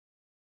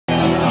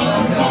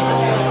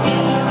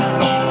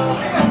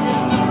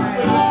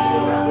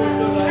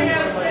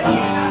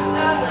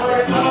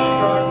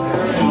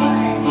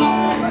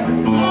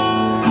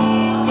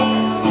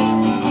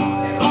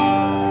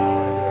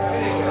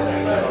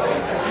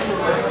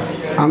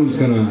I'm just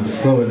gonna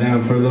slow it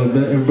down for a little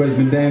bit. Everybody's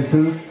been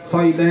dancing.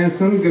 Saw you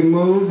dancing, good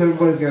moves.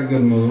 Everybody's got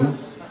good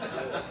moves.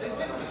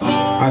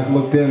 I just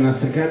looked in and I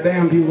said, God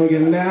damn, people are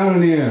getting down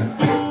in here.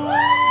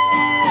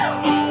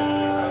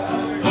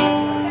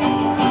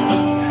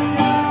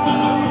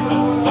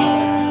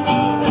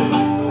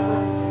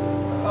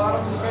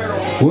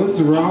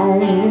 What's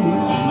wrong,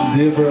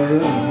 dear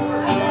brother?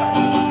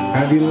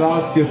 Have you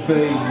lost your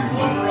faith?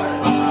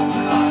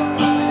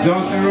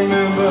 Don't you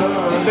remember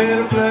a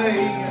better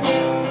place?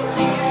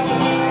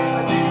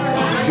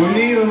 When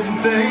needles and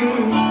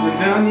things have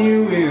done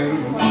you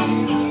in,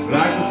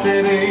 like the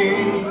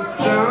setting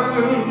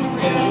sun.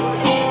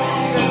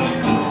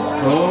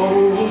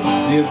 Oh,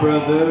 dear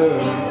brother,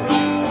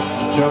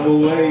 trouble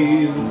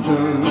weighs a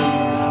ton.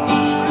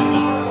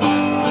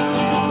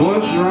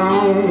 What's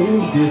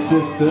wrong, dear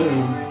sister?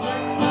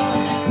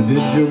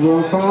 Did your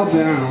world fall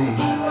down?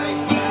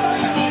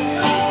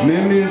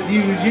 Men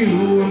misuse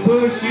you and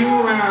push you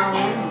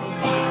around.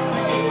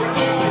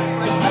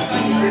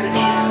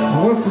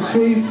 What's a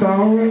sweet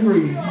sorrow and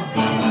grief?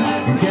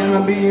 And can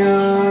I be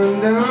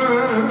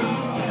undone?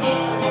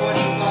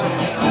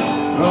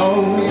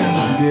 Oh,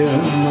 dear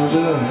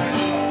mother,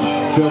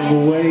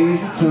 trouble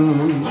weighs a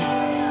ton.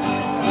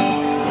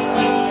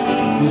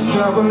 There's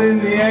trouble in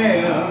the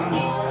air.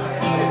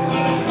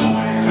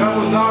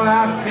 Trouble's all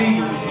I see.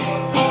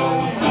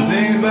 Does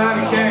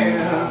anybody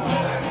care?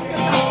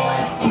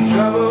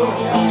 Trouble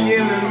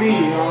killing me,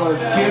 oh,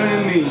 it's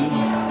killing me.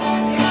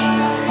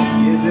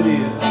 Yes, it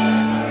is.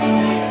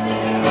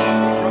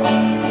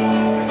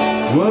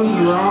 What's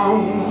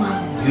wrong,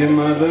 dear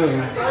mother?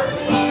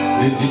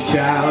 Did your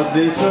child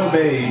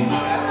disobey?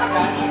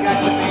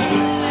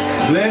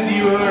 Led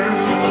you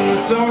in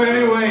so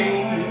many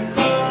ways.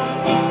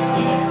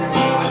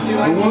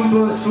 The ones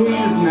was sweet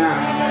as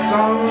now,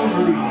 sorrow and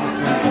grief.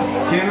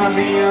 Can I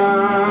be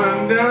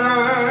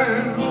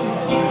undone?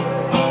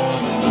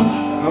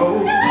 Oh,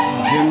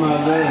 dear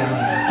mother,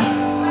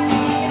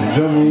 the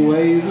trouble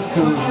weighs a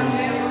ton.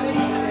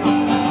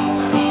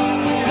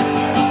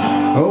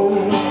 Oh,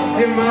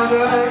 dear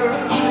mother,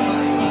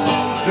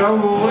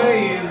 trouble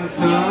weighs a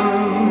ton.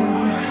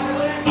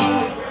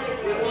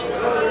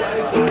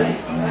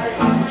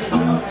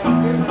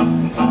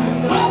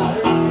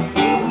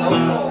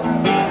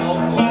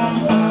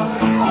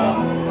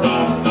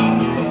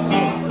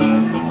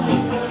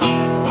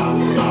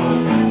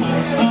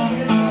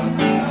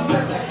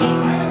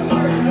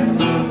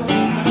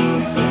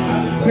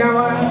 Now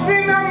I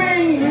did not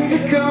mean to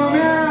come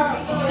out,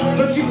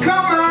 but you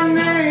call my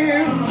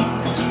name.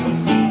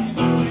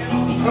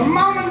 I'm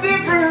on a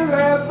different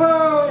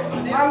level.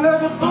 I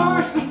love to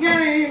push the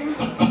game.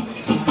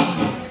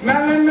 Now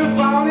let me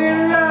fall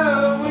in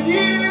love with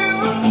you.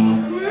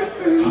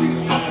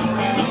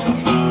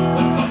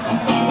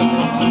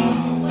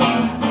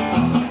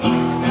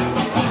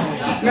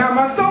 Now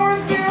my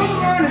story's been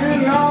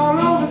running all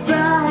over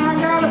town. I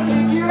gotta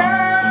pick it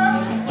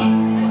up,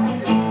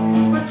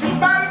 but your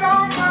body's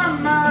on my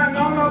mind.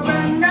 All up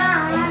and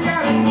down, I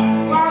gotta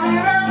pop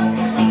it up.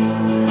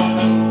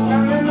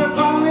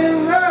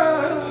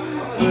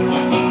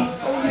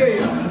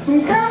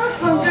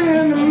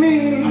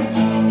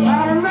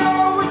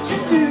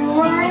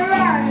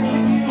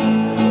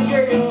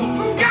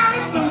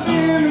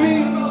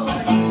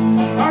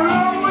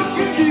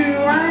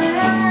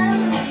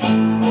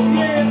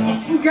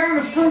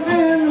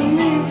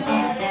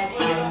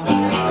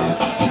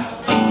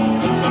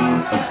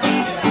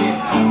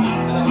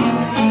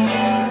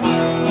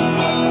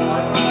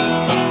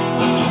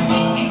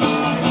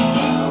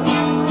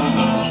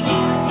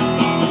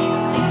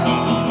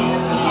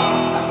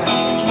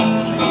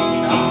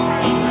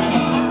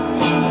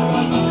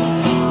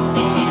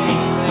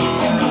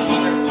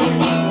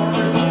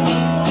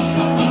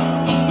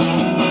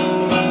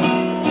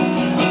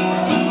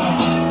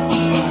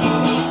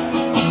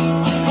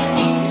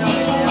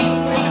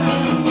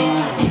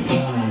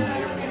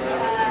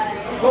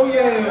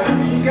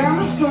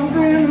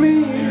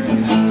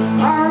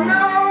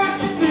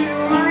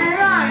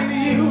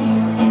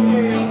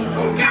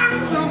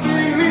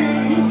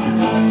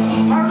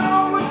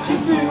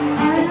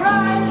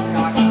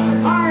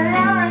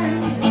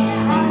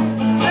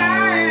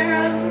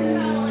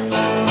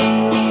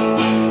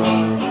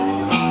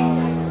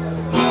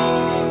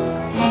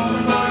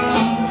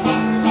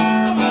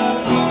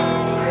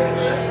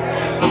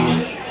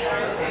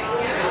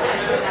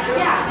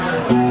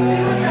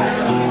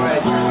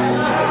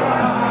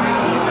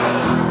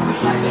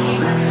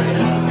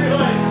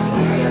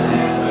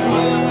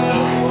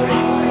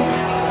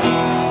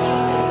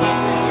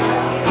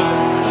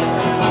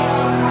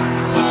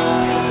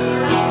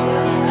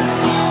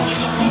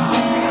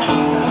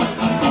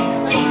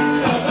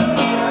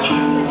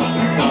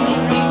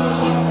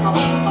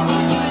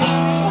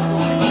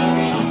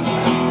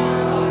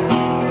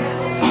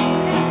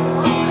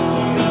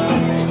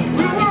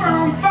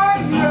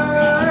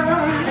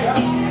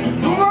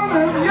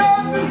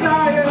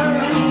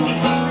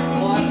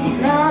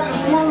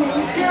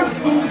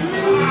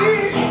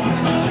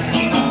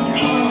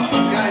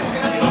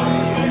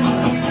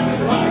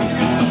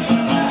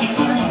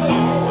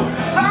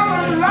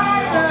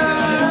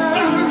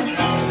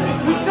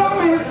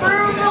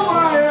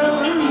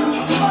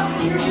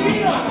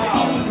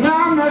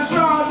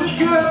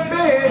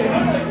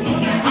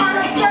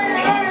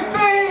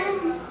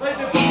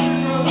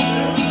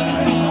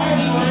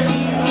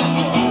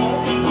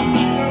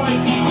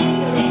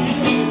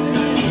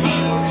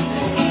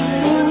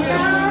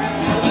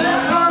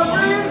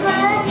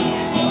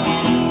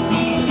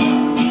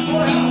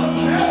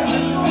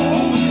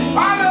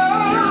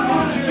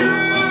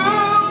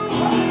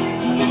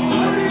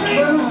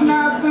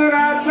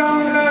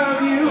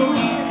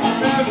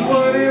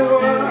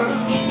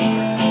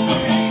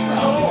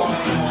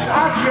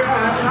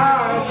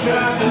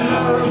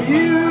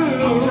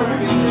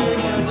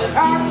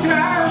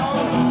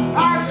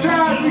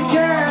 tried to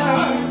care.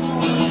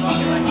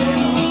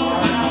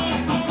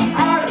 I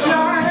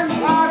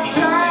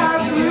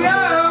tried to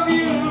love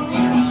you.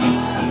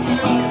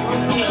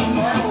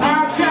 I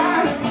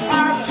tried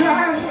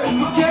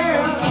to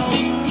care.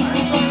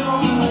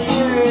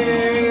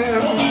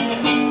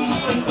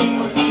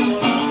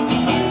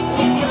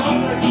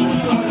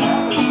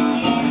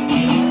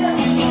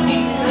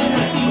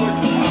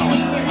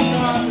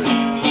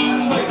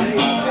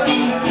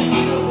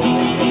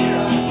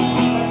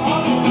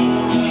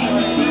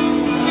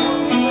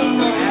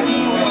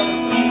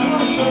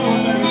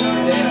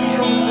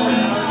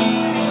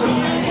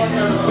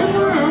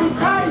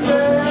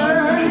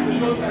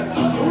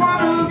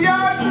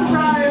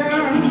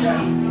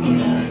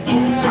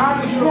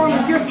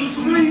 Get some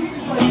sleep.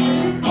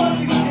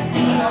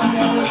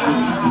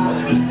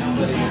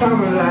 I'm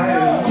a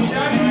liar.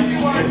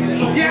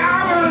 Yeah,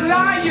 I'm a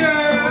liar.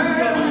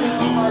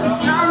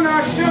 I'm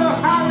not sure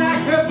how that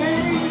could be.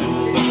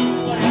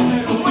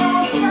 When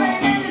we're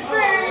saying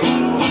anything.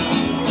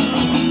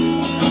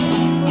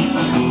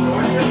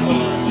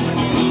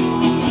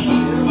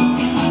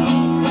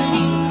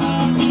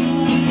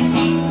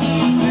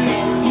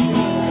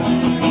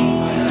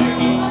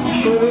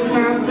 But it's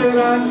not that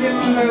I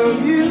didn't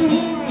love you.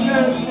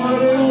 That's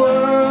what it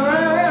was.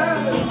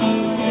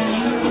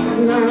 It's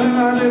not that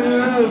I didn't